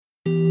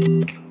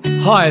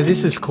Hi,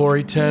 this is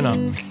Corey Turner,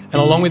 and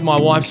along with my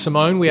wife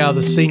Simone, we are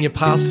the senior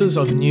pastors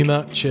of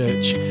Numa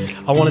Church.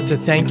 I wanted to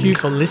thank you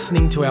for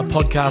listening to our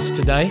podcast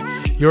today.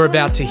 You're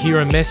about to hear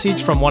a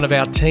message from one of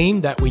our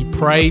team that we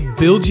pray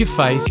builds your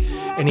faith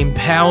and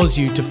empowers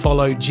you to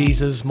follow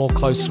Jesus more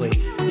closely.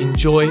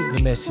 Enjoy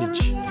the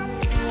message.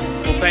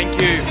 Well, thank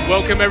you.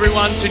 Welcome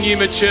everyone to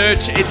Numa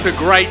Church. It's a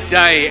great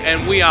day,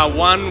 and we are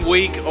 1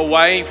 week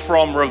away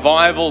from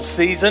revival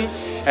season.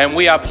 And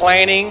we are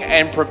planning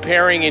and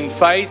preparing in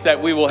faith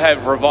that we will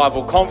have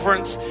Revival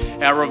Conference,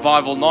 our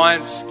Revival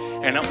Nights,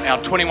 and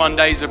our 21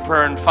 days of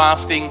prayer and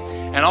fasting.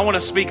 And I want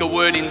to speak a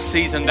word in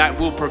season that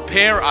will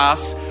prepare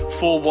us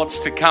for what's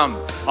to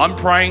come. I'm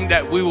praying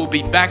that we will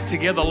be back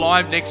together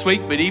live next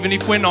week, but even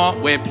if we're not,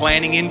 we're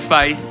planning in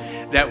faith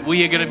that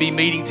we are going to be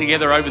meeting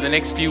together over the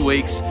next few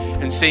weeks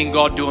and seeing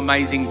God do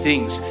amazing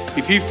things.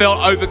 If you felt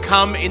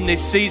overcome in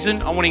this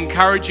season, I want to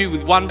encourage you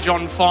with 1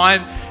 John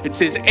 5. It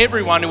says,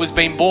 everyone who has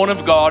been born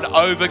of God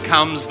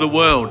overcomes the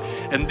world.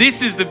 And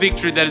this is the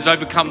victory that has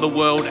overcome the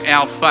world,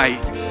 our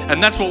faith.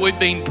 And that's what we've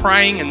been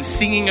praying and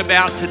singing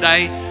about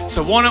today.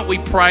 So why don't we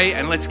pray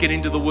and let's get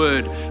into the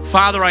word.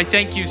 Father, I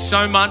thank you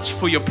so much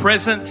for your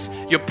presence,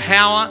 your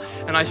power,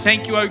 and I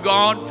thank you, oh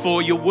God,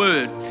 for your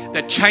word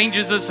that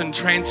changes us and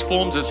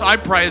transforms us. I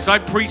pray as I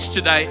preach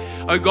today,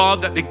 oh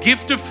God, that the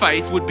gift of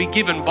faith would be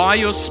given by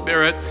your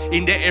Spirit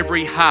into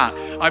every heart.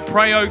 I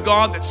pray, oh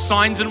God, that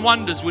signs and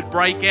wonders would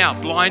break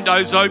out, blind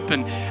eyes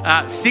open,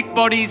 sick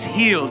bodies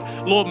healed,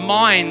 Lord,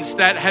 minds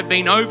that have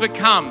been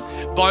overcome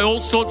by all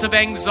sorts of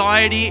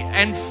anxiety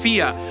and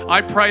fear.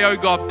 I pray, oh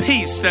God,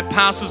 peace that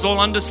passes all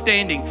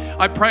understanding.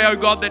 I pray, oh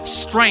God, that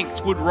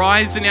strength would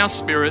rise in our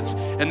spirits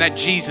and that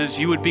Jesus,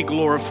 you would be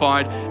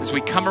glorified as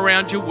we come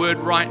around your word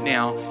right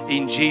now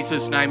in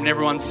Jesus' name. And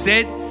everyone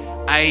said,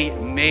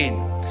 amen.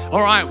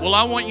 All right, well,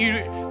 I want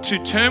you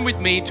to turn with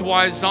me to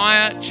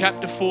Isaiah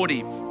chapter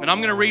 40. And I'm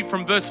going to read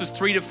from verses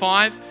 3 to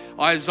 5.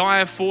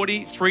 Isaiah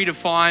 40, 3 to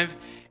 5.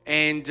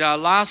 And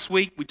last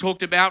week we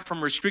talked about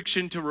from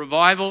restriction to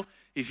revival.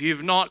 If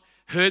you've not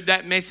heard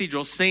that message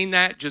or seen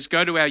that, just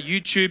go to our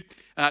YouTube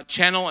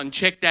channel and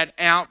check that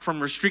out, from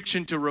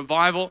restriction to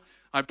revival.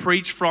 I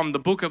preach from the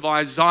book of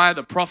Isaiah,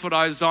 the prophet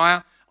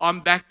Isaiah. I'm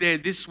back there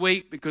this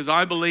week because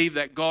I believe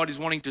that God is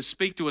wanting to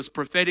speak to us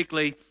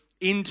prophetically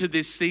into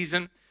this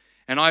season.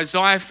 And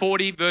Isaiah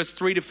 40 verse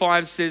 3 to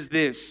 5 says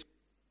this: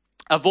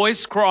 a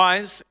voice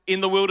cries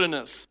in the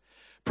wilderness,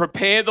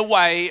 prepare the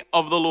way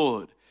of the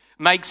Lord.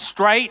 Make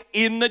straight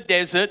in the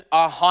desert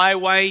a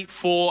highway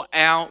for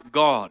our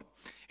God.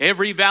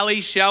 Every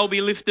valley shall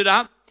be lifted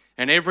up,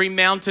 and every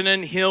mountain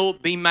and hill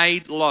be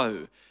made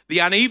low. The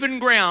uneven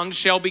ground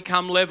shall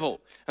become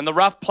level, and the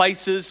rough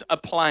places a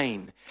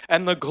plain.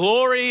 And the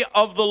glory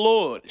of the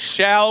Lord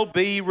shall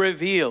be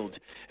revealed,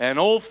 and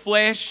all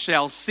flesh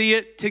shall see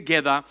it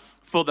together,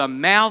 for the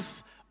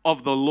mouth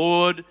of the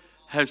Lord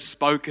has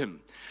spoken.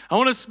 I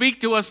want to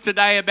speak to us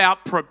today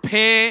about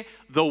prepare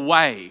the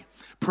way.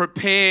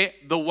 Prepare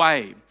the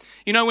way.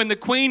 You know, when the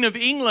Queen of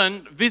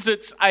England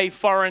visits a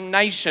foreign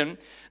nation,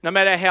 no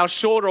matter how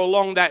short or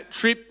long that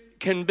trip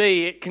can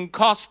be, it can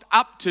cost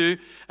up to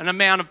an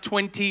amount of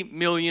 $20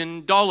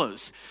 million.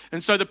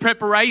 And so the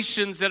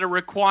preparations that are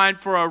required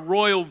for a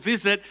royal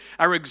visit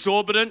are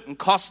exorbitant and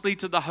costly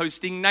to the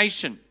hosting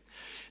nation.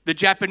 The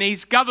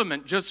Japanese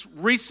government just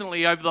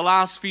recently, over the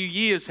last few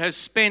years, has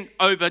spent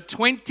over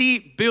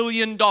 $20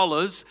 billion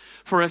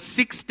for a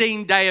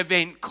 16-day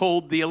event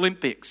called the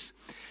Olympics.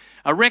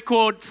 A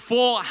record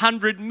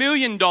 $400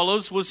 million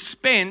was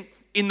spent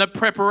in the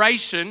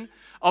preparation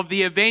of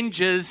the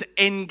Avengers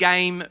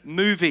Endgame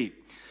movie.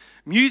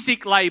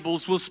 Music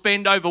labels will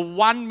spend over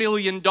 $1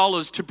 million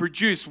to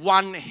produce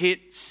one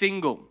hit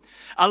single.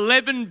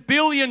 $11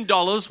 billion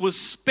was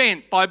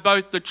spent by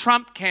both the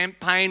Trump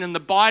campaign and the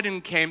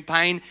Biden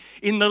campaign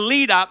in the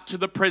lead up to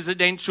the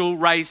presidential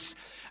race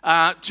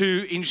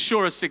to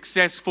ensure a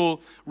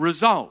successful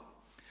result.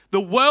 The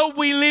world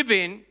we live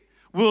in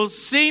will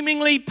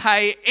seemingly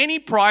pay any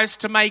price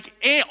to make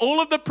all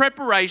of the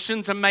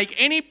preparations and make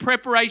any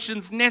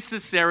preparations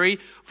necessary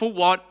for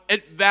what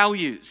it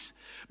values.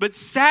 But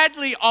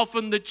sadly,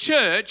 often the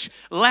church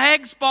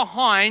lags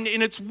behind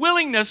in its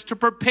willingness to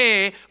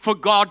prepare for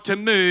God to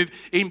move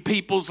in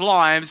people's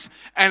lives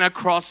and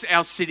across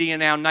our city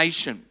and our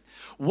nation.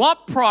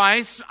 What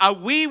price are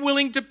we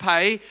willing to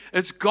pay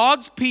as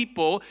God's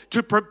people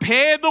to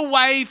prepare the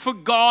way for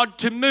God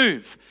to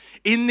move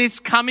in this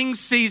coming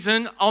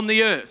season on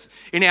the earth,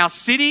 in our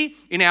city,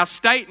 in our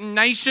state and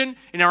nation,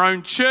 in our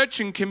own church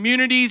and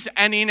communities,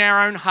 and in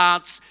our own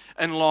hearts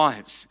and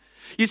lives?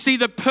 You see,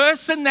 the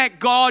person that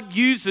God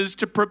uses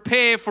to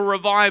prepare for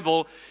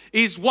revival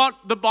is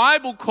what the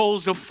Bible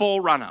calls a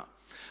forerunner.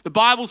 The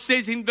Bible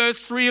says in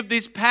verse 3 of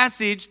this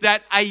passage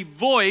that a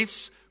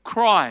voice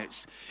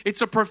cries.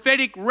 It's a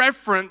prophetic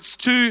reference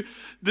to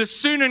the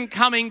soon and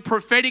coming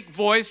prophetic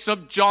voice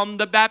of John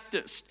the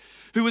Baptist.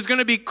 who was going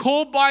to be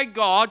called by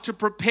God to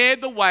prepare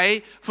the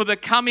way for the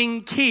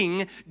coming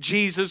King,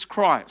 Jesus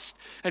Christ.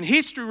 And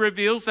history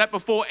reveals that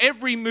before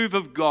every move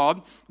of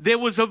God, there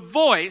was a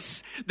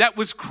voice that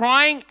was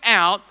crying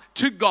out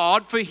to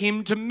God for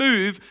him to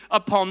move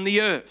upon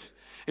the earth.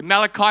 In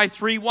Malachi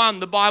 3:1,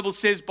 the Bible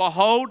says,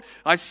 "Behold,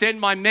 I send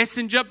my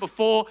messenger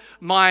before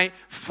my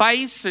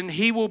face, and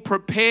he will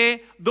prepare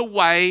the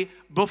way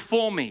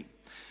before me."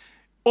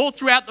 All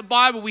throughout the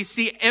Bible, we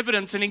see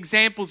evidence and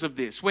examples of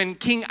this. When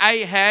King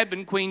Ahab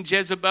and Queen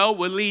Jezebel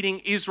were leading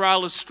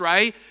Israel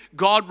astray,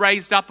 God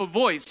raised up a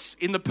voice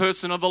in the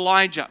person of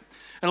Elijah.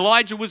 And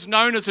Elijah was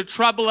known as a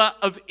troubler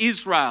of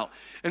Israel.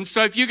 And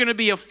so if you're going to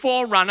be a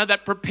forerunner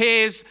that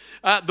prepares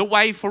the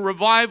way for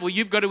revival,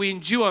 you've got to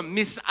endure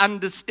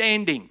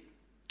misunderstanding.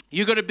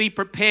 You've got to be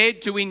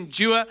prepared to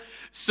endure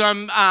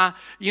some,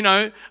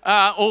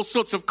 all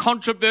sorts of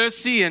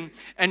controversy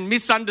and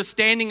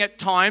misunderstanding at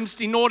times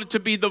in order to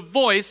be the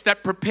voice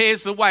that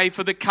prepares the way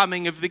for the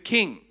coming of the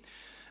King.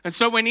 And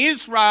so when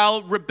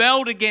Israel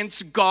rebelled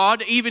against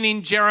God, even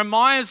in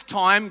Jeremiah's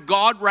time,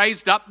 God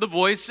raised up the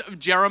voice of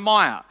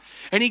Jeremiah.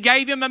 And he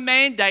gave him a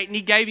mandate and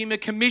he gave him a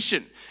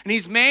commission. And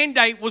his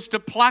mandate was to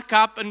pluck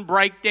up and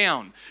break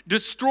down,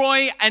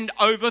 destroy and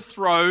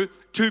overthrow,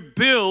 to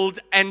build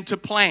and to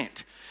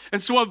plant.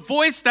 And so a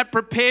voice that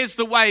prepares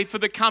the way for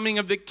the coming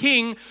of the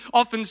King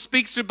often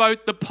speaks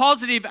about the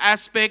positive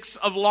aspects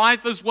of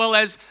life as well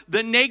as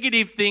the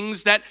negative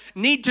things that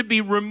need to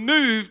be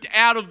removed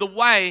out of the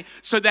way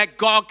so that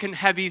God can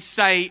have his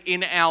say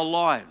in our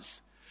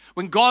lives.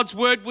 When God's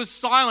word was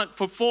silent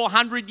for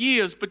 400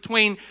 years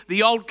between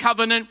the Old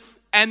Covenant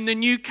and the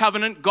New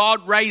Covenant,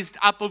 God raised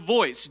up a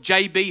voice,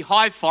 J.B.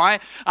 Hi-Fi,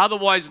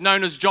 otherwise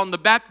known as John the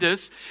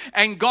Baptist,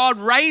 and God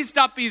raised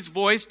up his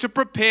voice to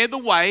prepare the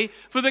way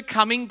for the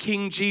coming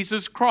King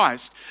Jesus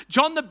Christ.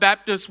 John the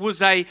Baptist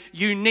was a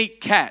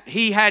unique cat.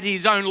 He had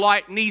his own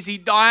light and easy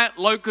diet,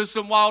 locusts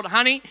and wild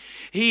honey.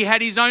 He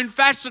had his own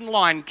fashion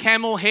line,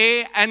 camel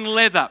hair and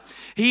leather.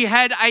 He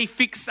had a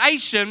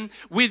fixation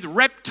with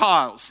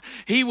reptiles.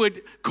 He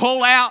would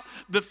call out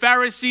the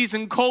Pharisees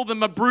and call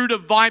them a brood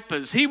of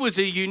vipers. He was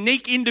a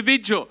unique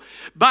individual,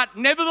 but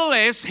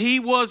nevertheless, he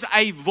was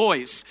a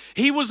voice.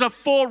 He was a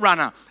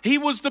forerunner. He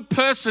was the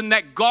person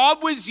that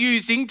God was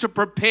using to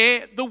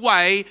prepare the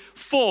way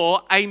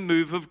for a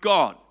move of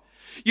God.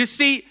 You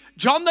see,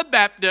 John the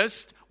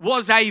Baptist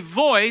was a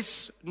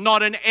voice,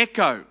 not an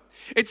echo.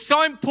 It's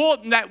so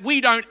important that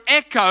we don't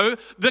echo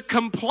the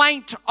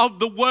complaint of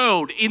the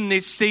world in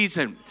this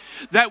season.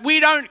 That we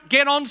don't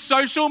get on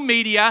social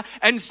media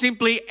and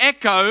simply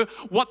echo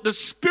what the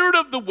spirit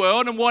of the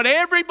world and what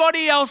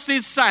everybody else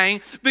is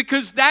saying,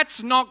 because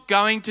that's not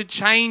going to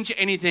change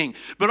anything.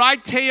 But I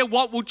tell you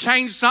what will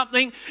change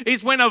something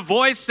is when a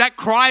voice that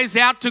cries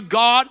out to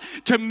God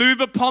to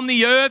move upon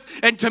the earth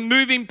and to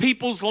move in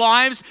people's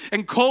lives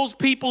and calls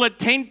people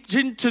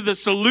attention to the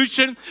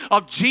solution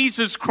of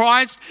Jesus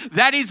Christ.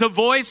 That is a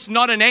voice,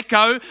 not an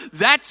echo.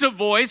 That's a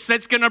voice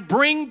that's going to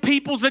bring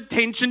people's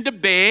attention to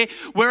bear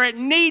where it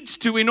needs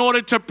to in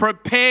order to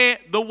prepare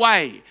the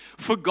way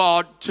for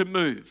God to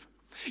move.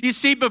 You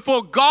see,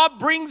 before God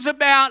brings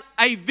about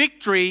a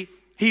victory,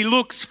 he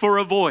looks for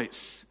a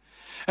voice.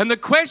 And the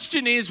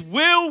question is,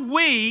 will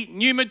we,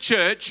 Numa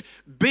Church,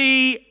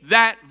 be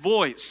that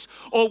voice?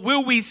 Or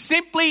will we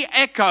simply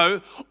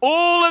echo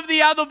all of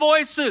the other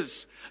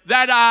voices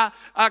that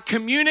are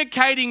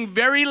communicating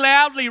very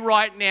loudly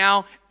right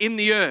now in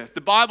the earth?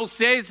 The Bible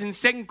says in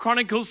 2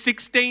 Chronicles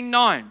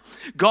 16:9,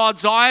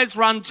 God's eyes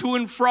run to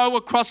and fro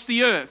across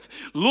the earth,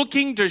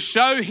 looking to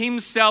show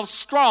himself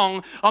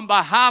strong on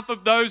behalf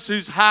of those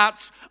whose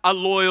hearts are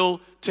loyal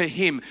to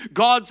him.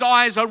 God's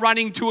eyes are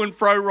running to and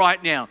fro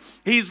right now.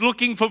 He's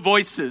looking for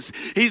voices.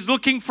 He's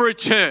looking for a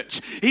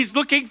church. He's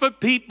looking for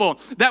people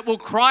that will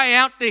cry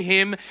out to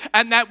him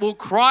and that will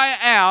cry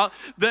out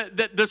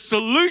the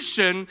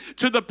solution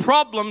to the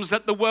problems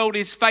that the world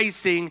is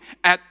facing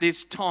at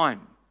this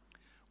time.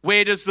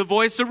 Where does the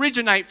voice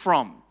originate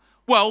from?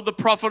 Well, the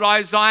prophet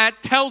Isaiah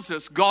tells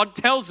us, God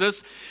tells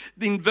us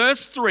in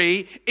verse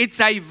 3,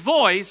 it's a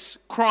voice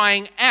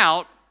crying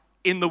out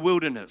in the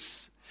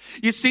wilderness.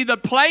 You see, the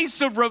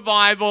place of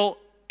revival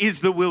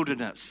is the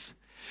wilderness.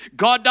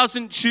 God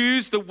doesn't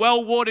choose the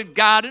well-watered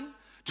garden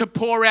to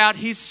pour out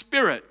his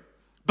spirit,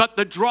 but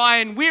the dry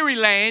and weary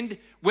land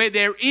where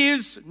there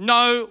is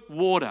no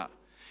water.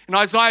 In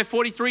Isaiah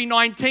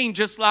 43:19,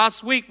 just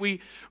last week, we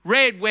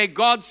read where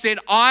God said,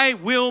 I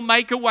will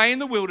make a way in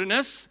the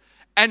wilderness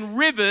and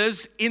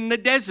rivers in the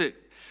desert.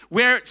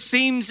 Where it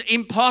seems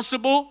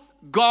impossible,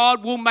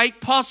 God will make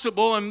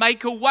possible and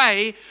make a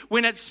way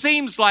when it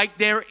seems like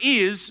there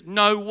is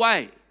no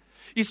way.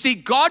 You see,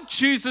 God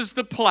chooses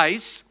the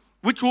place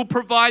which will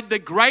provide the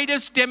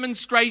greatest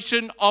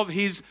demonstration of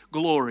his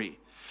glory.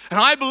 And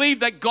I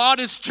believe that God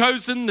has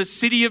chosen the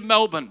city of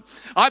Melbourne.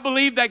 I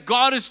believe that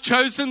God has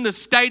chosen the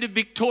state of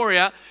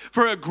Victoria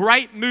for a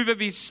great move of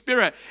his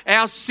spirit.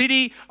 Our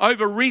city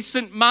over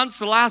recent months,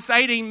 the last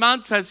 18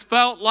 months, has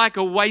felt like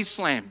a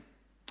wasteland.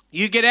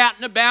 You get out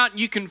and about and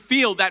you can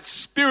feel that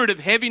spirit of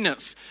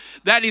heaviness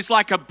that is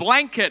like a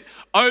blanket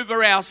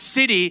over our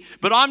city.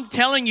 But I'm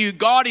telling you,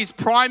 God is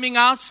priming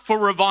us for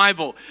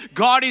revival.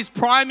 God is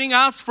priming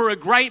us for a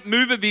great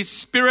move of His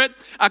Spirit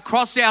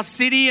across our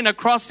city and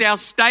across our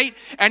state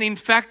and in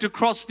fact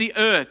across the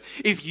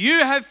earth. If you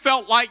have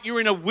felt like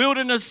you're in a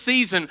wilderness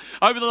season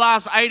over the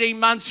last 18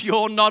 months,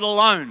 you're not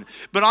alone.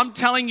 But I'm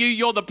telling you,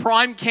 you're the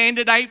prime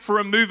candidate for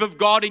a move of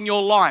God in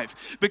your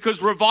life,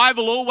 because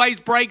revival always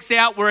breaks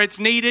out where it's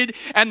needed.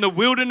 And the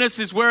wilderness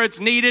is where it's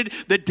needed.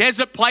 The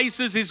desert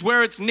places is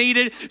where it's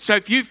needed. So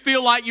if you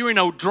feel like you're in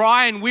a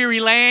dry and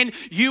weary land,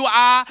 you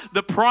are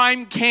the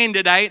prime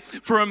candidate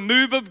for a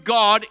move of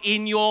God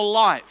in your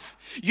life.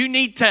 You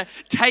need to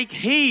take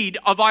heed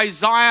of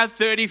Isaiah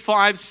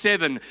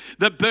 35:7.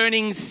 The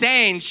burning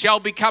sand shall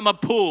become a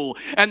pool,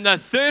 and the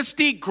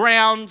thirsty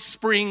ground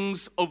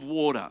springs of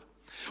water.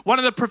 One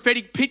of the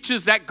prophetic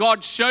pictures that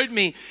God showed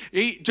me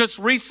just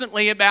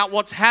recently about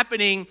what's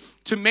happening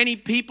to many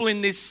people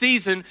in this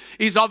season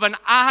is of an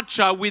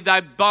archer with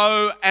a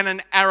bow and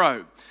an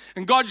arrow.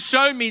 And God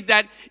showed me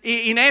that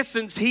in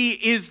essence, He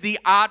is the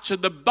archer.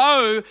 The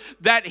bow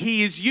that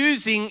He is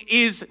using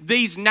is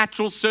these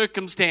natural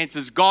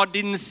circumstances. God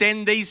didn't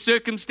send these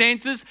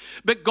circumstances,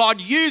 but God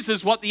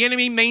uses what the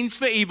enemy means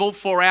for evil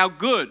for our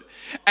good.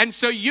 And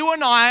so you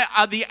and I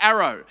are the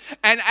arrow.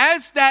 And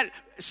as that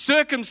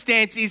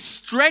circumstance is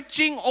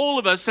stretching all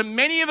of us, and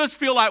many of us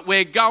feel like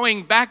we're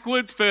going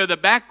backwards, further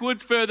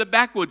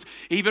backwards,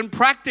 even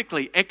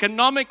practically,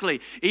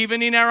 economically,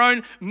 even in our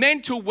own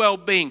mental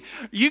well-being.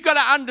 You got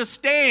to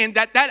understand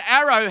that that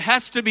arrow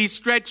has to be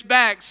stretched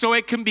back so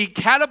it can be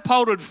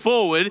catapulted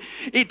forward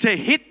to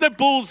hit the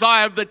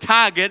bullseye of the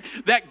target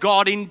that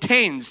God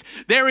intends.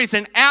 There is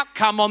an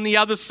outcome on the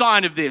other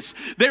side of this.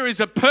 There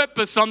is a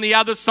purpose on the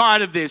other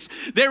side of this.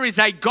 There is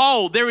a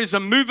goal. There is a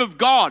move of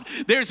God.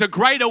 There is a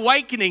great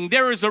awakening.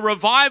 There is a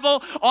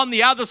revival on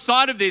the other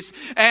side of this.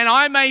 And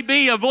I may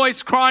be a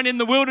voice crying in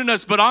the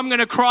wilderness, but I'm going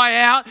to cry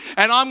out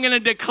and I'm going to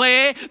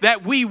declare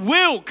that we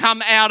will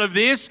come out of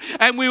this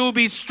and we will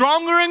be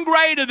stronger and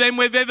greater than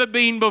we've ever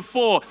been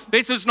before.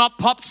 This is not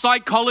pop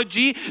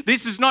psychology.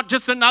 This is not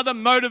just another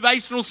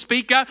motivational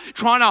speaker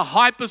trying to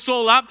hype us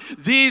all up.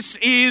 This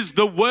is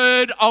the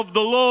word of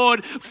the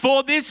Lord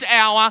for this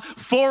hour,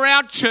 for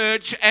our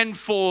church, and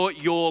for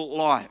your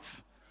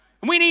life.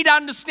 We need to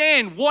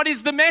understand, what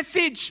is the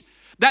message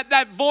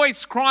that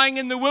voice crying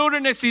in the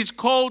wilderness is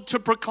called to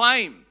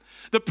proclaim?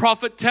 The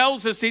prophet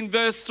tells us in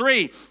verse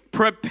 3,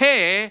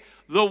 prepare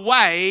the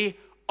way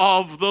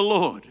of the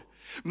Lord.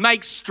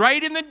 Make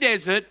straight in the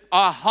desert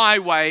a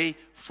highway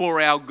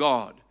for our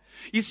God.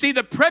 You see,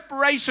 the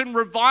preparation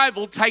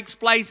revival takes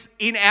place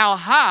in our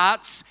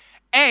hearts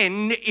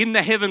and in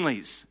the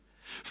heavenlies.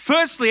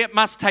 Firstly, it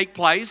must take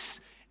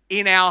place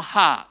in our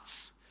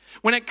hearts.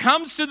 When it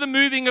comes to the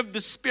moving of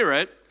the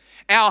Spirit,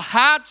 our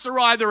hearts are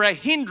either a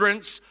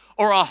hindrance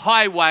or a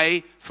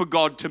highway for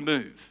God to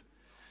move.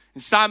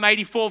 In Psalm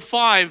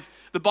 84:5,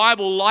 the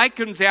Bible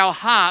likens our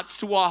hearts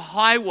to a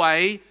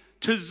highway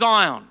to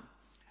Zion.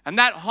 And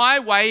that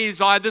highway is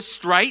either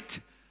straight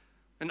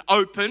and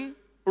open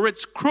or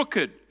it's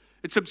crooked,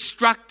 it's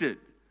obstructed.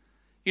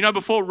 You know,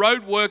 before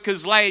road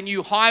workers lay a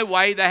new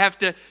highway, they have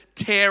to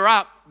tear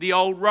up the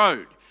old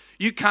road.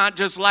 You can't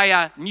just lay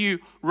a new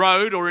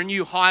road or a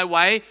new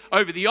highway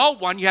over the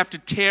old one. You have to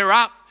tear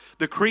up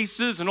the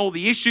creases and all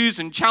the issues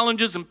and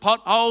challenges and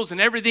potholes and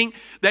everything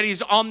that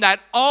is on that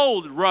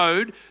old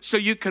road so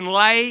you can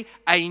lay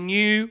a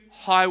new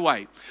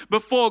highway.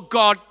 Before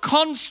God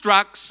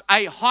constructs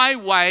a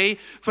highway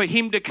for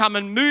Him to come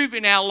and move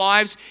in our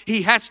lives,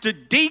 He has to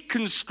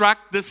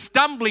deconstruct the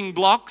stumbling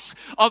blocks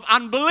of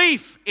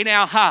unbelief in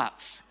our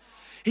hearts.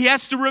 He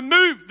has to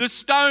remove the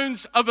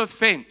stones of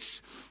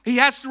offense. He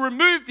has to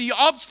remove the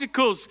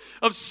obstacles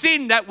of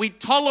sin that we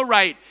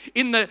tolerate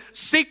in the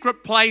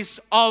secret place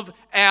of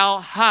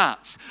our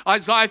hearts.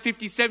 Isaiah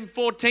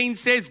 57:14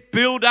 says,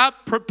 build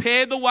up,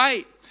 prepare the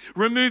way.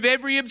 Remove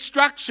every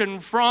obstruction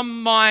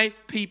from my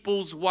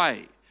people's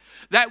way.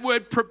 That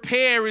word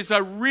prepare is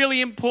a really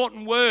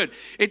important word.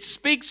 It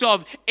speaks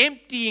of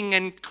emptying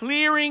and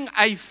clearing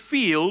a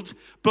field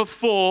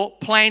before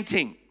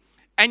planting.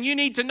 And you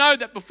need to know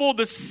that before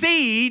the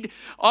seed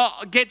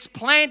gets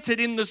planted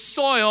in the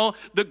soil,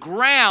 the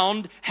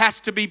ground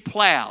has to be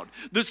plowed.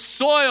 The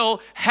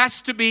soil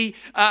has to be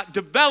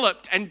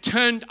developed and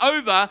turned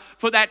over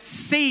for that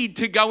seed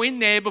to go in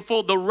there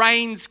before the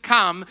rains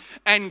come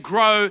and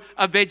grow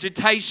a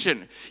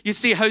vegetation. You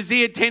see,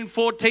 Hosea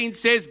 10:14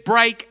 says,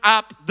 break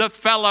up the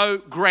fallow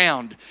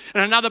ground.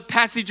 And another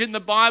passage in the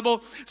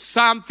Bible,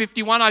 Psalm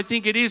 51, I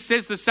think it is,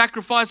 says, the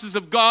sacrifices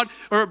of God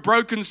are a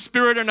broken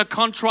spirit and a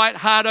contrite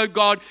heart, O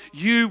God,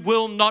 you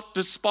will not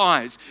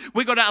despise.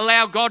 We've got to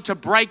allow God to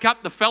break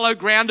up the fallow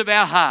ground of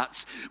our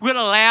hearts. We've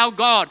got to allow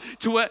God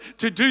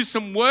to do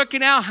some work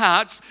in our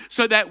hearts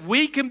so that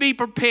we can be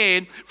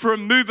prepared for a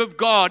move of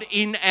God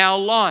in our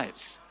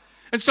lives.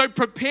 And so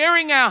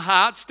preparing our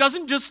hearts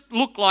doesn't just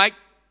look like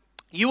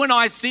You and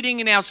I sitting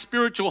in our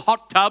spiritual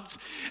hot tubs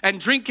and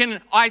drinking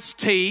iced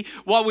tea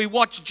while we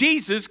watch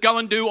Jesus go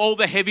and do all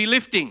the heavy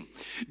lifting.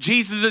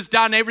 Jesus has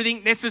done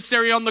everything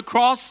necessary on the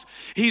cross.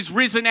 He's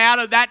risen out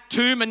of that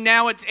tomb and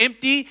now it's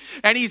empty,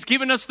 and he's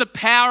given us the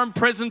power and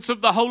presence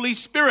of the Holy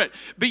Spirit.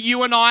 But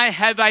you and I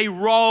have a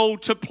role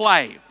to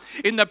play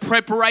in the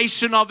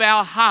preparation of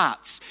our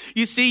hearts.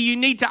 You see, you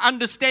need to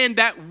understand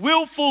that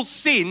willful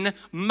sin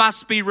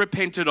must be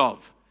repented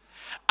of.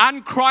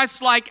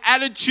 Unchristlike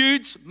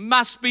attitudes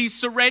must be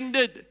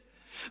surrendered.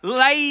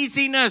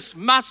 Laziness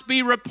must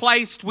be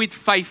replaced with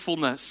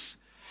faithfulness.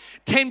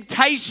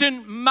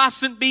 Temptation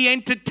mustn't be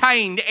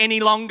entertained any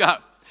longer.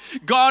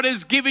 God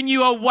has given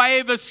you a way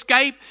of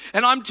escape,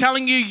 and I'm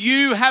telling you,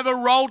 you have a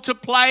role to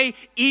play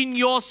in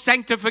your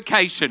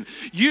sanctification.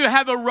 You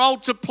have a role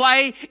to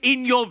play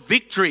in your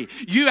victory.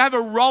 You have a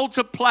role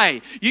to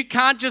play. You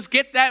can't just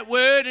get that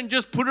word and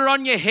just put it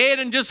on your head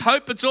and just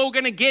hope it's all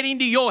going to get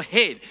into your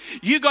head.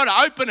 You got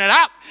to open it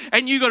up,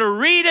 and you got to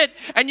read it,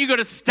 and you got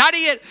to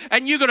study it,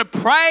 and you got to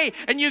pray,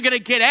 and you got to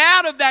get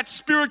out of that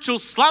spiritual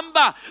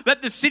slumber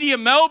that the city of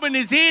Melbourne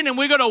is in, and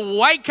we got to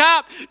wake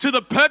up to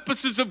the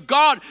purposes of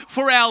God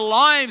for our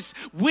lives.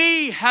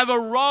 We have a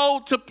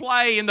role to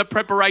play in the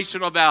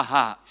preparation of our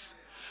hearts.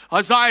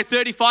 Isaiah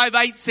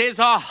 35:8 says,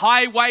 "A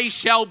highway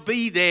shall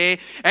be there,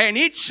 and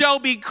it shall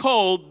be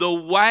called the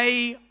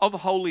way of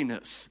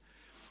holiness."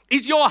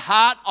 Is your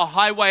heart a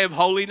highway of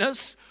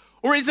holiness,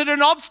 or is it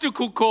an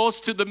obstacle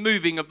course to the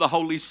moving of the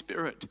Holy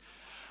Spirit?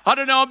 I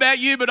don't know about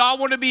you, but I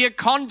want to be a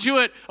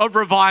conduit of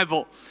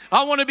revival.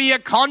 I want to be a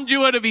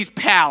conduit of his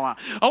power.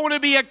 I want to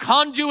be a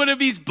conduit of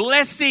his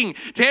blessing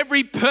to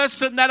every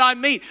person that I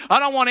meet. I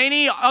don't want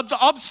any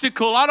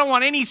obstacle. I don't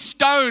want any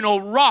stone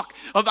or rock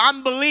of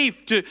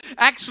unbelief to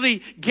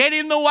actually get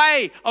in the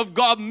way of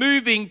God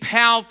moving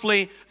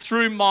powerfully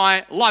through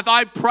my life.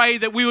 I pray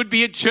that we would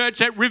be a church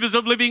that rivers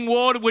of living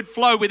water would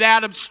flow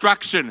without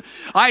obstruction.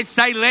 I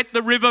say, let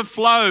the river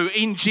flow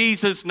in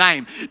Jesus'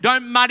 name.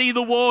 Don't muddy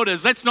the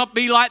waters. Let's not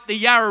be like the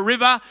Yarra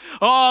River.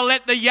 Oh,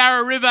 let the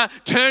Yarra River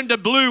turn to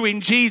blue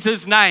in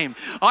Jesus' name.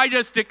 I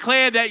just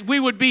declare that we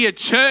would be a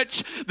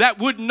church that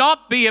would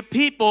not be a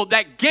people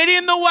that get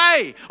in the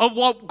way of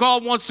what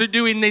God wants to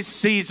do in this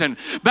season,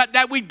 but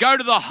that we'd go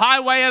to the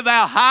highway of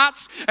our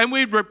hearts and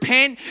we'd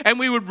repent and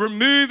we would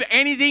remove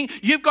anything.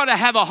 You've got to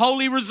have a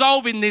holy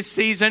resolve in this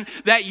season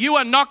that you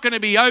are not going to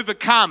be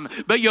overcome,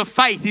 but your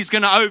faith is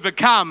going to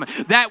overcome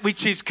that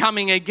which is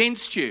coming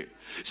against you.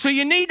 So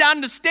you need to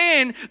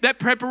understand that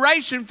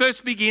preparation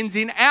first begins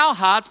in our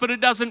hearts, but it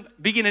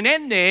doesn't begin and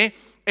end there.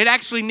 It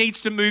actually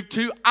needs to move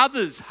to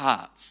others'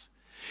 hearts.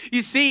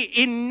 You see,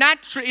 in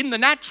the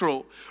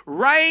natural,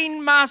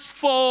 rain must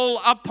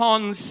fall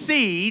upon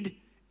seed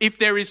if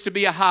there is to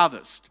be a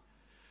harvest.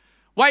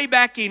 Way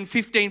back in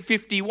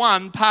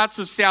 1551, parts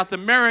of South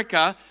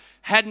America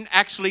hadn't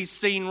actually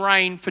seen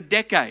rain for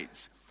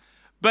decades.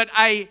 But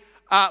a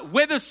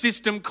weather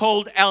system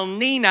called El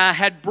Niño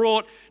had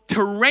brought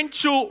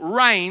torrential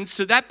rains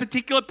to that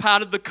particular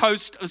part of the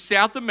coast of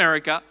South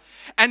America,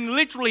 and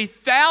literally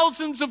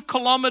thousands of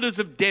kilometers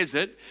of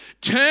desert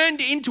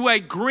turned into a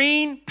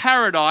green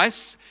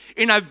paradise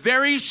in a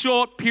very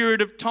short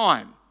period of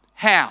time.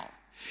 How?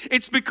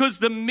 It's because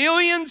the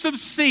millions of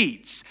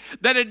seeds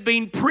that had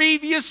been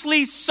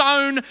previously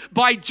sown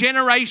by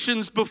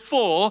generations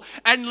before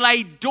and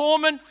lay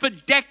dormant for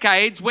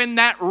decades, when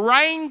that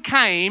rain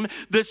came,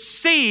 the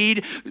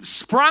seed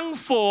sprung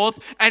forth,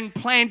 and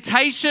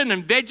plantation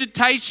and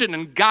vegetation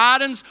and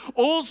gardens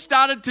all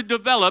started to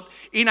develop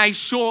in a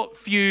short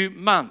few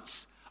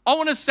months. I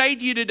want to say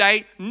to you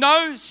today,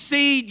 no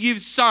seed you've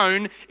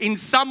sown in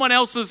someone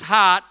else's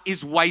heart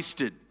is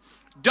wasted.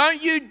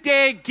 Don't you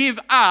dare give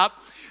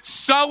up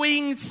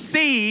sowing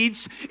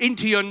seeds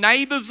into your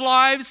neighbors'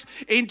 lives,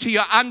 into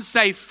your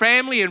unsafe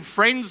family and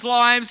friends'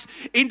 lives,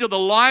 into the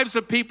lives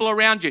of people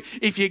around you.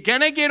 If you're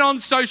going to get on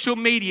social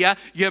media,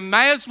 you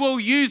may as well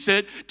use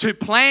it to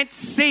plant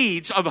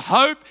seeds of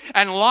hope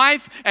and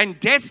life and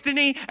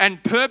destiny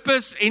and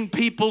purpose in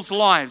people's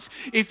lives.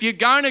 If you're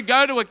going to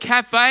go to a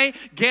cafe,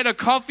 get a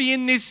coffee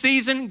in this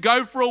season,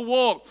 go for a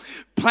walk.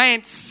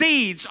 Plant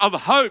seeds of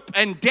hope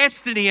and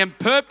destiny and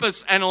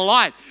purpose and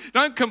life.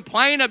 Don't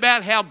complain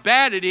about how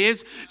bad it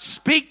is.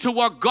 Speak to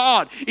what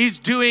God is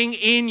doing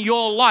in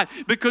your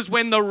life. Because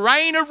when the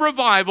rain of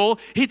revival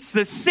hits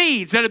the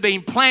seeds that have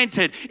been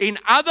planted in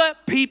other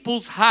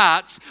people's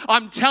hearts,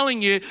 I'm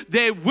telling you,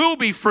 there will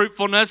be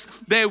fruitfulness.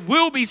 There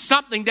will be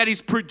something that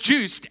is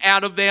produced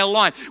out of their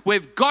life.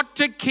 We've got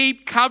to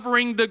keep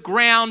covering the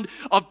ground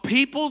of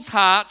people's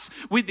hearts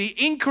with the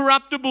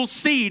incorruptible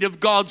seed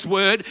of God's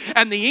word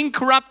and the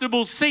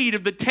incorruptible seed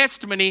of the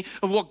testimony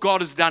of what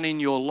God has done in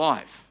your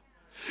life.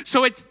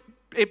 So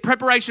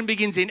preparation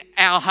begins in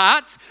our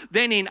hearts,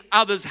 then in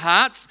others'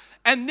 hearts,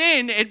 and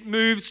then it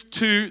moves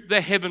to the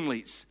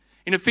heavenlies.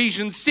 In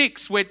Ephesians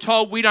 6, we're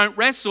told we don't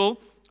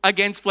wrestle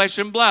against flesh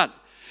and blood,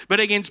 but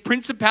against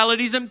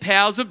principalities and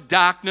powers of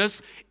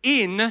darkness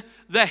in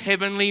the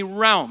heavenly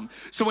realm.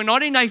 So we're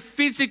not in a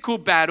physical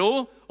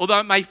battle, although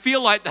it may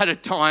feel like that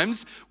at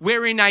times.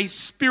 We're in a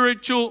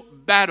spiritual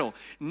battle.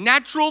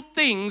 Natural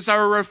things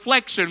are a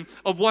reflection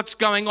of what's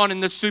going on in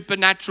the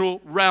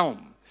supernatural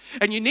realm.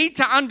 And you need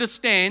to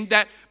understand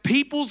that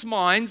people's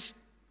minds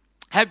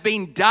have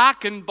been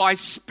darkened by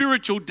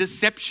spiritual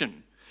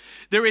deception.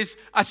 There is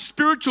a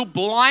spiritual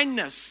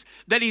blindness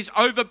that is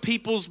over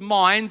people's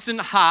minds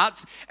and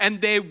hearts,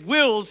 and their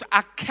wills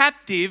are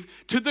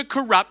captive to the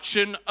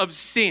corruption of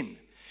sin.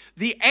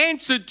 The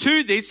answer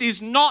to this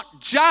is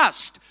not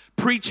just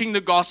preaching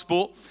the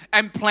gospel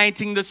and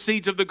planting the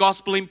seeds of the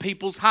gospel in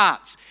people's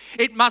hearts.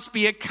 It must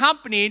be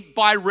accompanied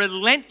by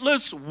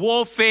relentless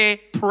warfare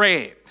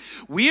prayer.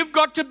 We have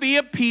got to be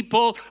a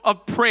people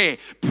of prayer.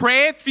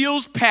 Prayer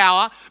fuels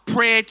power,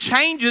 prayer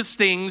changes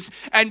things,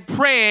 and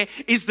prayer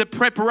is the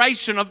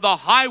preparation of the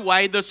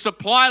highway, the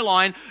supply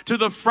line to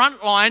the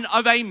front line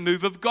of a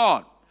move of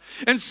God.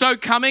 And so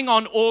coming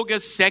on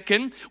August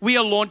 2nd, we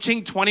are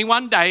launching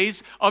 21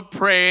 days of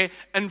prayer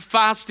and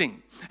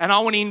fasting. And I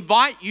want to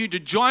invite you to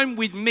join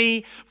with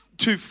me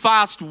to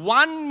fast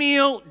one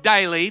meal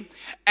daily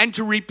and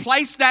to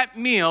replace that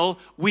meal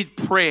with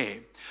prayer.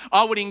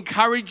 I would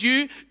encourage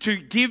you to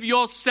give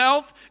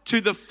yourself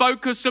to the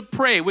focus of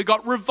prayer. We've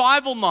got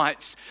revival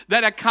nights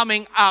that are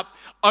coming up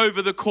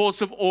over the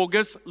course of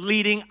August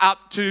leading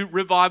up to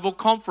Revival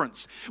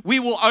Conference.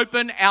 We will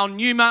open our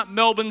Numa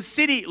Melbourne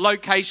City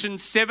location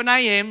 7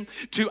 a.m.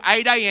 to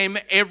 8 a.m.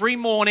 every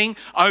morning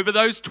over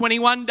those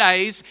 21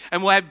 days,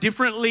 and we'll have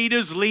different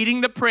leaders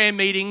leading the prayer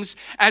meetings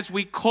as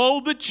we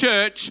call the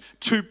church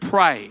to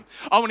pray.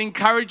 I want to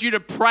encourage you to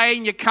pray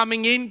when you're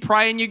coming in,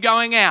 pray when you're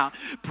going out,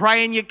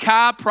 pray in your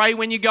car, pray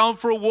when you're going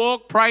for a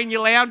walk, pray in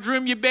your lounge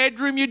room, your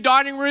bedroom, your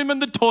dining room,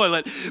 and the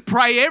toilet.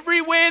 Pray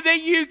everywhere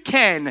that you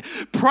can.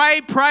 Pray.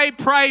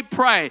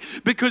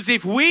 Because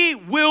if we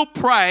will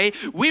pray,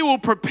 we will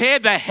prepare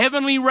the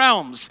heavenly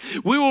realms.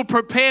 We will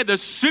prepare the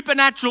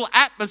supernatural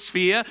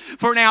atmosphere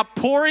for an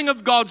outpouring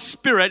of God's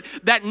Spirit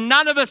that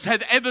none of us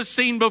have ever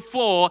seen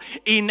before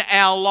in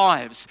our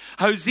lives.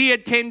 Hosea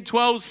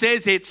 10:12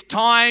 says it's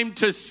time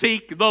to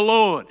seek the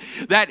Lord,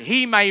 that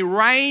he may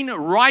rain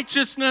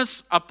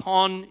righteousness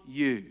upon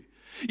you.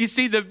 You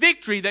see, the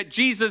victory that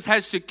Jesus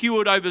has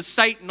secured over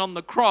Satan on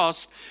the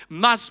cross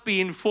must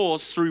be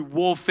enforced through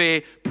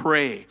warfare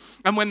prayer.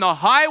 And when the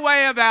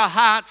highway of our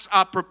hearts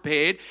are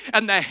prepared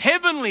and the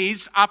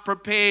heavenlies are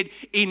prepared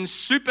in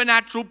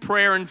supernatural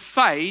prayer and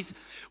faith,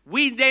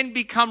 we then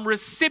become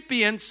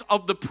recipients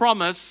of the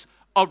promise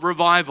of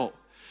revival.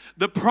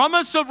 The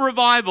promise of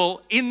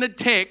revival in the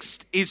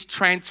text is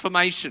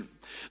transformation.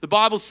 The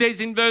Bible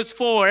says in verse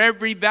 4,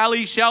 every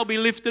valley shall be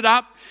lifted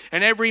up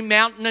and every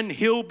mountain and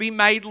hill be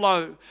made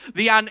low.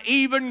 The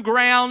uneven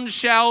ground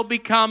shall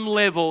become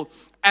level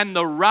and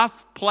the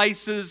rough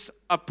places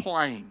a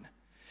plain.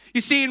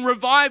 You see, in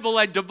revival,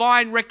 a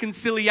divine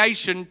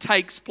reconciliation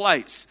takes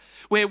place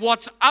where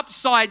what's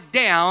upside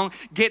down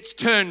gets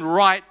turned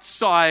right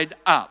side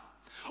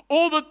up.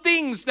 All the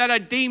things that are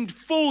deemed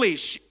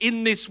foolish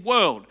in this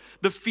world,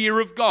 the fear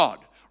of God,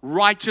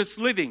 righteous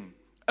living,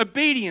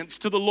 obedience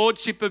to the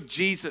lordship of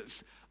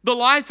Jesus, the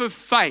life of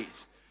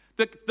faith,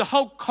 the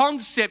whole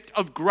concept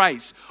of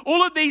grace.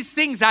 All of these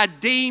things are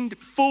deemed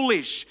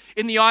foolish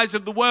in the eyes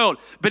of the world.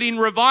 But in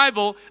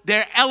revival,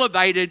 they're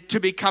elevated to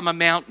become a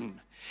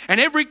mountain. And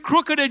every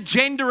crooked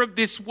agenda of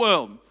this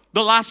world,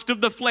 the lust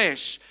of the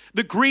flesh,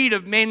 the greed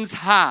of men's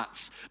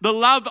hearts, the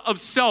love of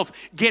self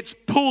gets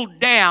pulled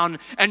down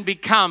and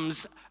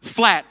becomes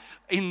flat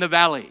in the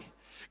valley.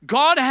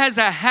 God has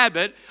a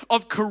habit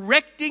of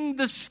correcting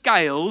the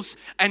scales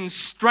and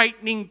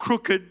straightening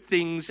crooked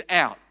things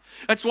out.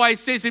 That's why he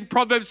says in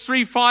Proverbs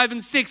 3, 5,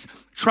 and 6,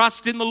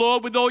 trust in the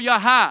Lord with all your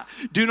heart.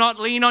 Do not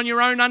lean on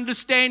your own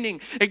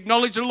understanding.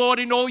 Acknowledge the Lord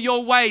in all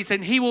your ways,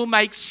 and he will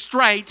make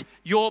straight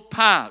your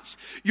paths.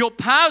 Your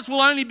paths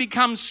will only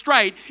become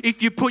straight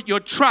if you put your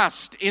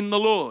trust in the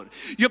Lord.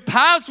 Your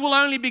paths will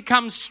only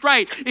become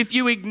straight if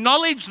you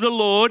acknowledge the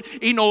Lord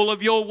in all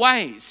of your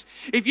ways.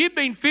 If you've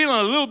been feeling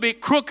a little bit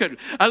crooked,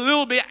 a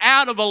little bit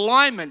out of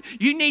alignment,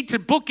 you need to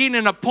book in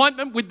an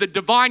appointment with the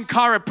divine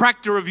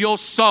chiropractor of your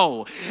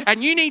soul.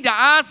 And you need to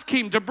ask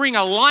him to bring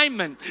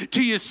alignment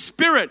to your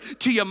spirit,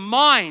 to your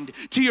mind,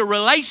 to your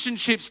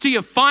relationships, to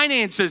your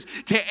finances,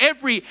 to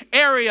every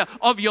area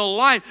of your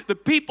life. The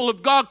people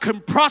of God can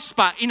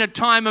prosper in a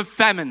time of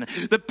famine.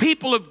 The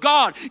people of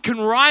God can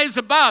rise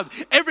above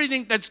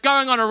everything that's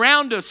going on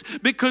around us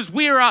because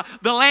we're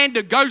the land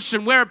of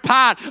Goshen. We're a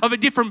part of a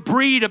different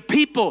breed of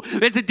people.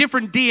 There's a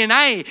different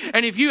DNA.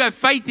 And if you have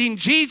faith in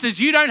Jesus,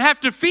 you don't have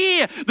to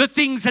fear the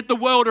things that the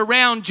world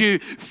around you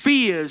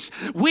fears.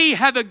 We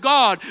have a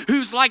God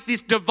who's like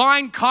this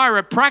divine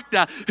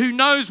chiropractor who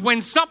knows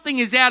when something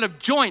is out of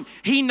joint,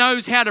 he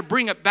knows how to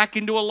bring it back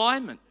into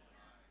alignment.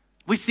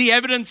 We see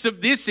evidence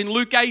of this in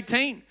Luke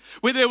 18.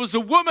 where there was a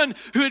woman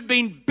who had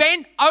been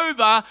bent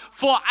over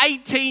for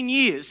 18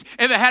 years.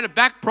 Ever had a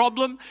back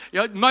problem?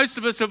 Most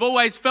of us have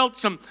always felt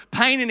some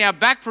pain in our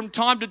back from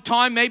time to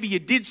time. Maybe you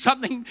did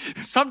something,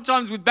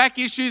 sometimes with back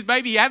issues,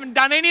 maybe you haven't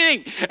done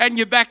anything and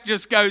your back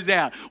just goes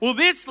out. Well,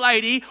 this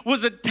lady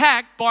was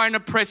attacked by an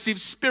oppressive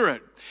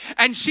spirit.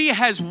 And she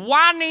has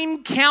one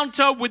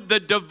encounter with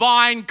the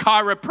divine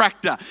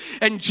chiropractor.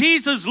 And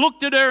Jesus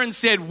looked at her and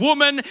said,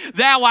 "Woman,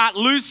 thou art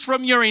loose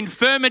from your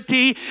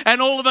infirmity."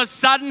 And all of a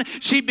sudden,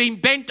 she'd been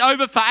bent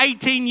over for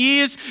 18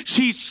 years.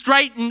 She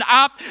straightened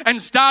up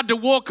and started to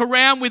walk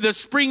around with a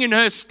spring in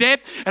her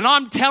step. And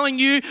I'm telling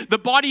you, the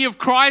body of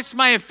Christ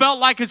may have felt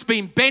like it's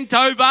been bent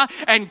over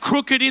and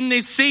crooked in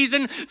this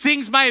season.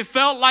 Things may have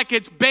felt like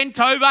it's bent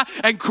over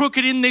and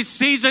crooked in this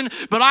season.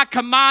 But I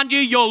command you,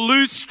 you're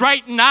loose,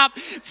 straighten up.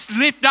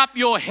 Lift up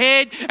your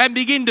head and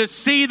begin to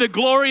see the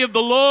glory of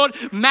the Lord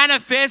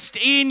manifest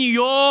in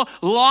your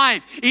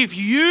life. If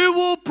you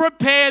will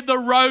prepare the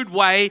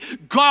roadway,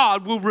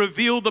 God will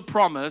reveal the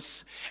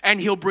promise and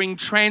He'll bring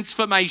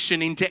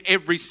transformation into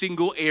every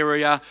single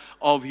area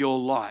of your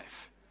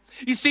life.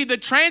 You see, the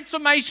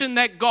transformation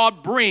that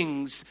God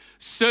brings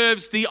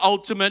serves the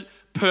ultimate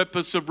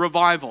purpose of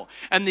revival.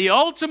 And the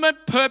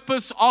ultimate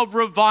purpose of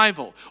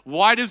revival,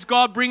 why does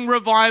God bring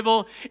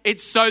revival?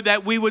 It's so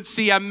that we would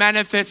see a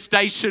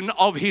manifestation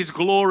of His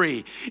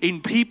glory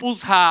in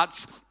people's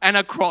hearts and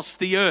across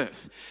the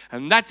earth.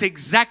 And that's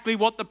exactly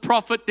what the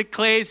prophet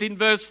declares in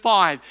verse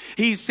 5.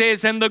 He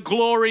says, "And the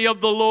glory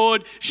of the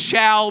Lord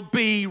shall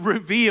be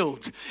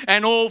revealed,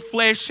 and all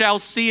flesh shall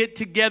see it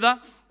together,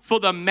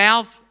 for the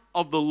mouth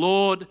of the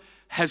Lord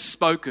has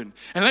spoken."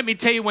 And let me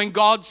tell you, when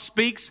God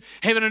speaks,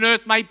 heaven and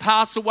earth may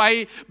pass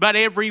away, but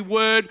every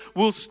word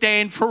will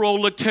stand for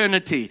all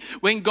eternity.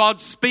 When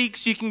God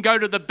speaks, you can go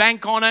to the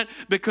bank on it,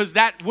 because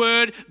that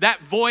word,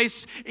 that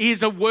voice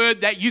is a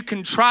word that you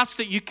can trust,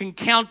 that you can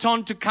count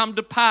on to come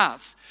to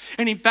pass.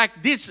 And in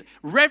fact, this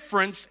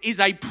reference is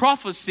a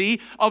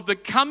prophecy of the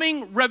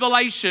coming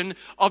revelation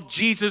of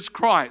Jesus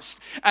Christ.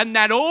 And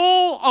that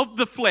all of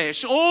the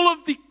flesh, all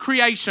of the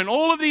creation,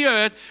 all of the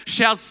earth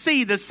shall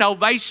see the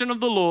salvation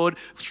of the Lord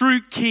through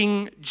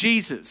King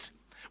Jesus.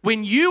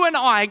 When you and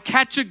I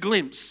catch a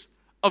glimpse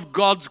of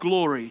God's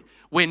glory,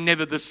 we're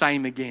never the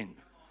same again.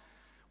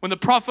 When the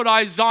prophet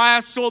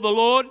Isaiah saw the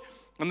Lord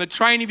and the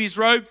train of His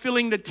robe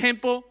filling the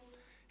temple,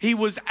 he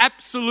was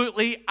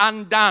absolutely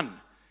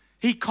undone.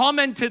 He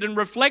commented and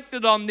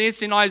reflected on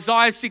this in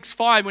Isaiah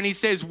 6:5 when he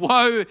says,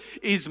 "Woe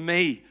is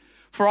me,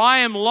 for I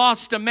am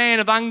lost, a man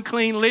of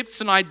unclean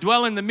lips, and I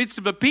dwell in the midst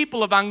of a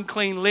people of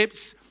unclean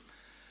lips.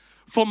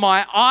 For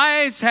my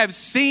eyes have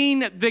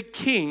seen the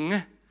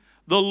King,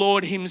 the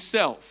Lord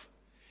Himself."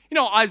 You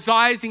know,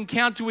 Isaiah's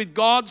encounter with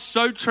God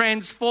so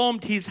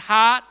transformed his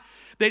heart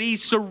that he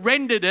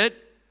surrendered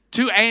it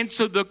to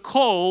answer the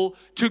call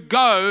to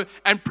go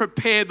and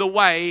prepare the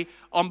way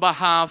on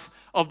behalf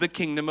of the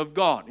kingdom of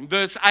God. In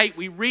verse 8,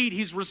 we read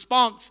his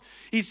response.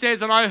 He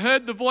says, "And I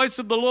heard the voice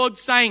of the Lord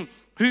saying,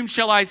 'Whom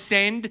shall I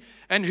send,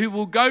 and who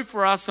will go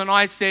for us?' And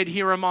I said,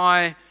 'Here am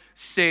I,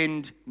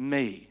 send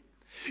me.'"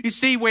 You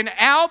see, when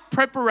our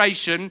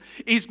preparation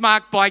is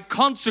marked by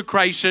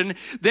consecration,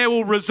 there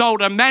will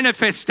result a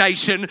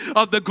manifestation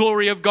of the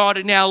glory of God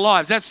in our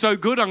lives. That's so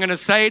good, I'm going to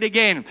say it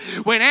again.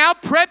 When our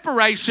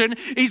preparation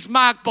is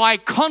marked by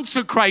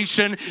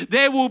consecration,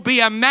 there will be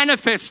a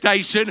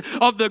manifestation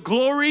of the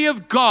glory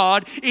of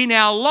God in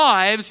our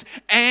lives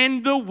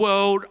and the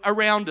world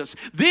around us.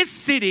 This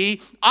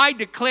city, I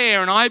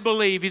declare and I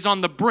believe, is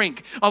on the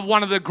brink of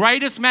one of the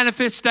greatest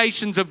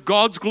manifestations of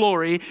God's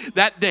glory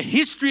that the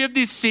history of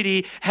this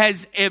city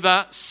has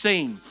ever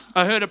seen.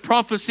 I heard a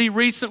prophecy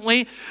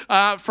recently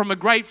from a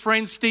great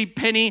friend, Steve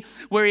Penny,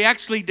 where he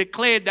actually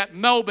declared that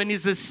Melbourne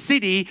is a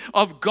city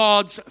of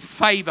God's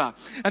favor,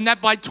 and that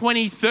by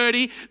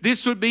 2030,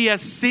 this would be a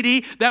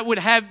city that would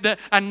have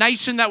a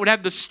nation that would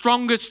have the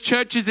strongest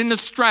churches in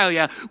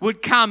Australia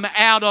would come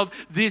out of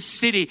this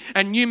city.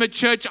 And Numa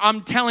Church,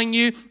 I'm telling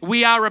you,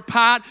 we are a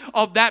part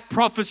of that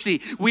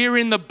prophecy. We're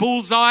in the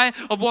bullseye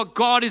of what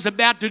God is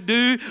about to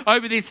do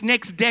over this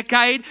next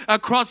decade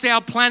across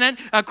our planet,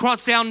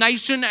 across our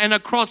nation, and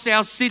across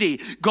our city.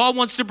 God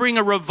wants to bring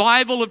a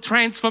revival of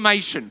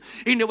transformation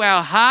into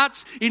our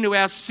hearts, into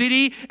our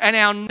city, and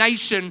our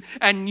nation.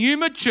 And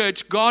Numa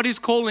Church, God is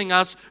calling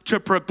us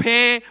to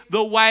prepare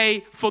the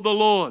way for the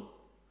Lord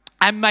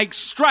and make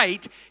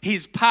straight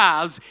His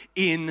paths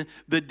in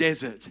the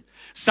desert.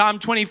 Psalm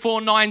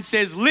 24:9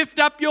 says, "Lift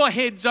up your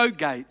heads, O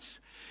gates.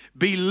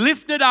 Be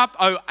lifted up,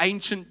 O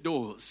ancient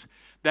doors,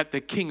 that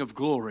the King of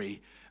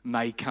glory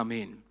may come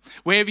in."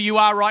 Wherever you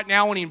are right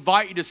now, I want to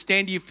invite you to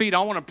stand to your feet. I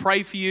want to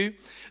pray for you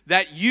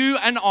that you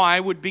and I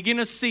would begin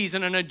a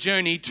season and a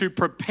journey to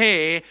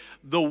prepare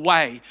the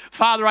way.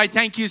 Father, I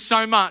thank you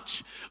so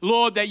much,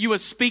 Lord, that you are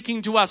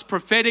speaking to us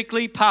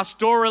prophetically,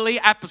 pastorally,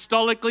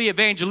 apostolically,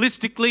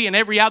 evangelistically, and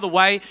every other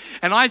way.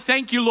 And I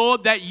thank you,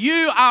 Lord, that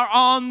you are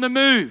on the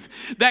move,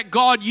 that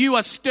God, you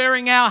are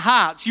stirring our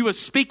hearts. You are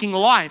speaking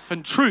life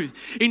and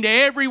truth into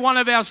every one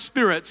of our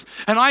spirits.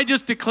 And I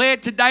just declare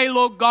today,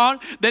 Lord God,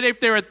 that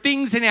if there are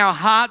things in our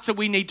heart hearts that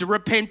we need to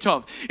repent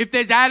of, if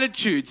there's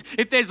attitudes,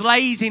 if there's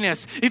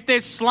laziness, if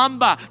there's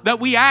slumber that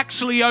we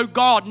actually, oh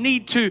God,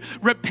 need to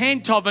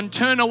repent of and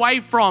turn away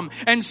from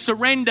and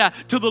surrender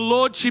to the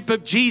Lordship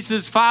of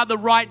Jesus. Father,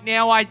 right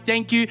now I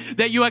thank you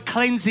that you are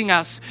cleansing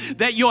us,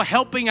 that you're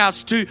helping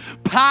us to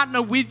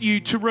partner with you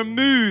to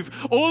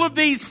remove all of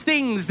these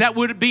things that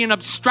would be an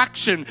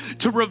obstruction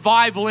to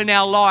revival in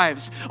our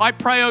lives. I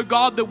pray, oh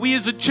God, that we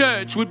as a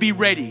church would be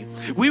ready.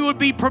 We would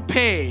be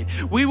prepared.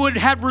 We would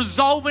have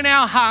resolve in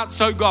our hearts,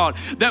 oh God,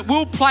 that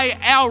we'll play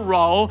our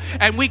role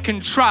and we can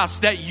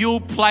trust that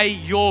you'll play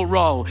your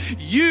role.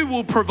 You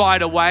will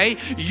provide a way.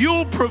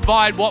 You'll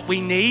provide what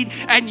we need,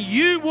 and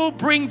you will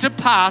bring to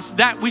pass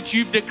that which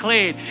you've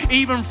declared,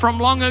 even from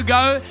long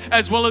ago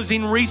as well as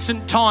in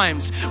recent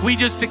times. We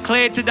just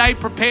declare today,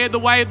 prepare the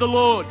way of the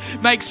Lord,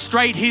 make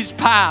straight his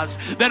paths,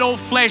 that all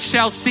flesh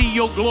shall see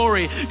your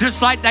glory,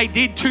 just like they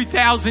did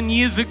 2,000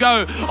 years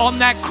ago on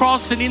that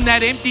cross and in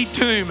that empty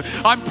tomb.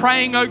 I'm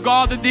praying, oh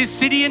God, that this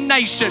city and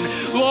nation,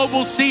 Lord,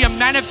 will see a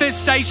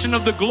manifestation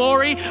of the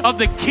glory of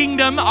the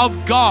kingdom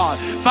of God.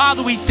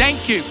 Father, we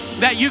thank you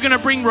that you're going to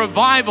bring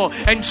revival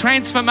and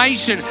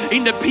transformation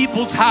into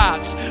people's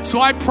hearts. So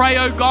I pray,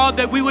 oh God,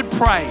 that we would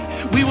pray,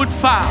 we would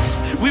fast,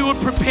 we would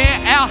prepare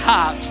our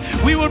hearts,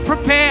 we would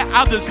prepare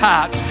others'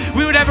 hearts,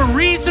 we would have a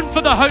reason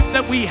for the hope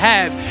that we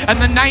have, and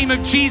the name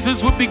of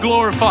Jesus would be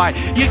glorified,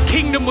 your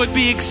kingdom would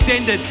be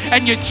extended,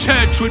 and your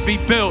church would be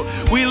built.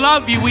 We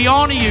love you, we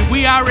honor you,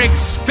 we are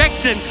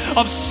expectant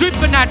of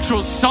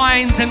supernatural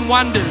signs and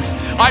wonders.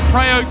 I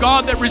pray, oh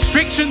God, that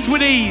restrictions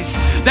would ease,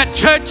 that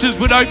churches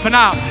would open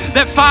up,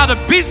 that Father,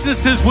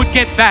 businesses would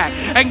get back,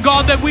 and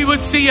God, that we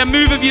would see a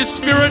move of your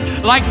Spirit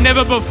like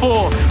never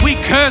before. We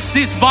curse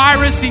this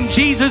virus in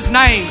Jesus'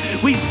 name.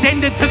 We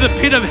send it to the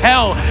pit of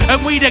hell,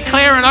 and we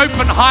declare an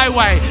open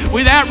highway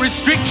without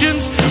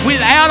restrictions,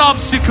 without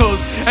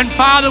obstacles. And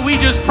Father, we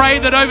just pray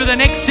that over the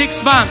next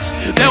 6 months,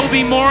 there will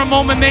be more and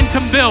more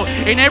momentum built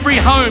in every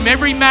home,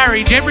 every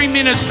marriage, every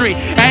ministry,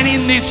 and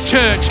in this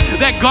church,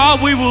 that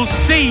God, we will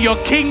see your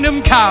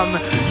kingdom come,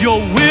 your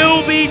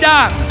will be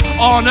done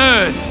on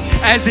earth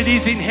as it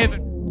is in heaven.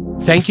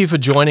 Thank you for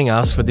joining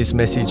us for this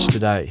message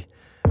today.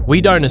 We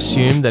don't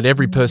assume that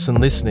every person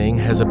listening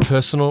has a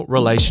personal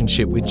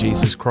relationship with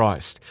Jesus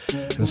Christ.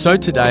 And so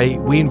today,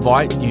 we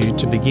invite you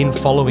to begin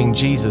following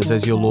Jesus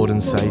as your Lord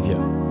and Savior.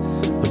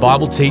 The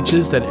Bible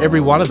teaches that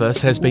every one of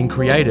us has been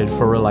created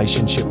for a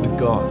relationship with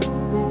God.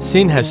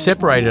 Sin has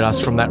separated us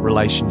from that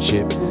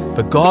relationship,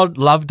 but God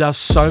loved us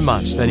so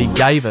much that he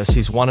gave us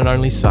his one and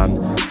only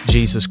Son,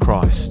 Jesus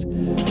Christ.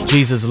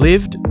 Jesus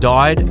lived,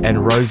 died,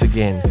 and rose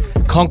again,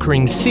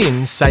 conquering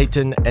sin,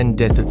 Satan, and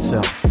death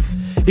itself.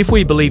 If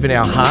we believe in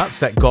our hearts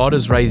that God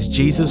has raised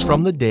Jesus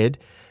from the dead,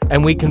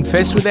 and we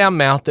confess with our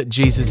mouth that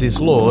Jesus is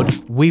Lord,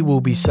 we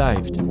will be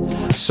saved.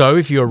 So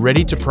if you are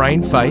ready to pray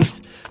in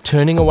faith,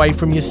 turning away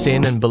from your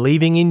sin and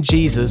believing in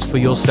Jesus for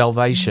your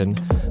salvation,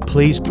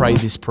 please pray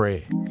this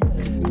prayer.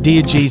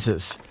 Dear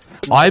Jesus,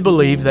 I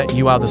believe that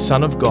you are the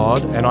Son of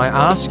God, and I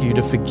ask you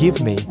to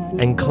forgive me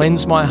and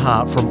cleanse my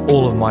heart from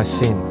all of my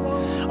sin.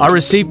 I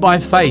receive by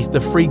faith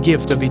the free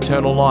gift of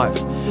eternal life,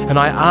 and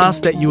I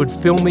ask that you would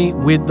fill me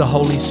with the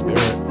Holy Spirit.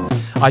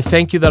 I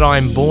thank you that I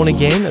am born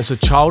again as a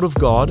child of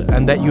God,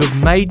 and that you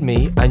have made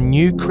me a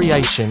new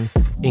creation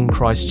in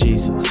Christ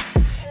Jesus.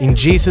 In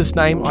Jesus'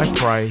 name I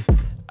pray,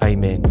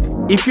 amen.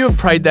 If you have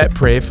prayed that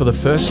prayer for the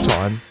first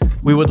time,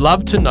 we would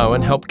love to know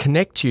and help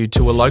connect you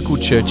to a local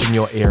church in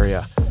your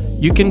area.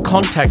 You can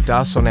contact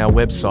us on our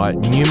website,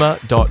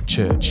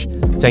 numa.church.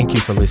 Thank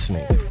you for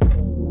listening.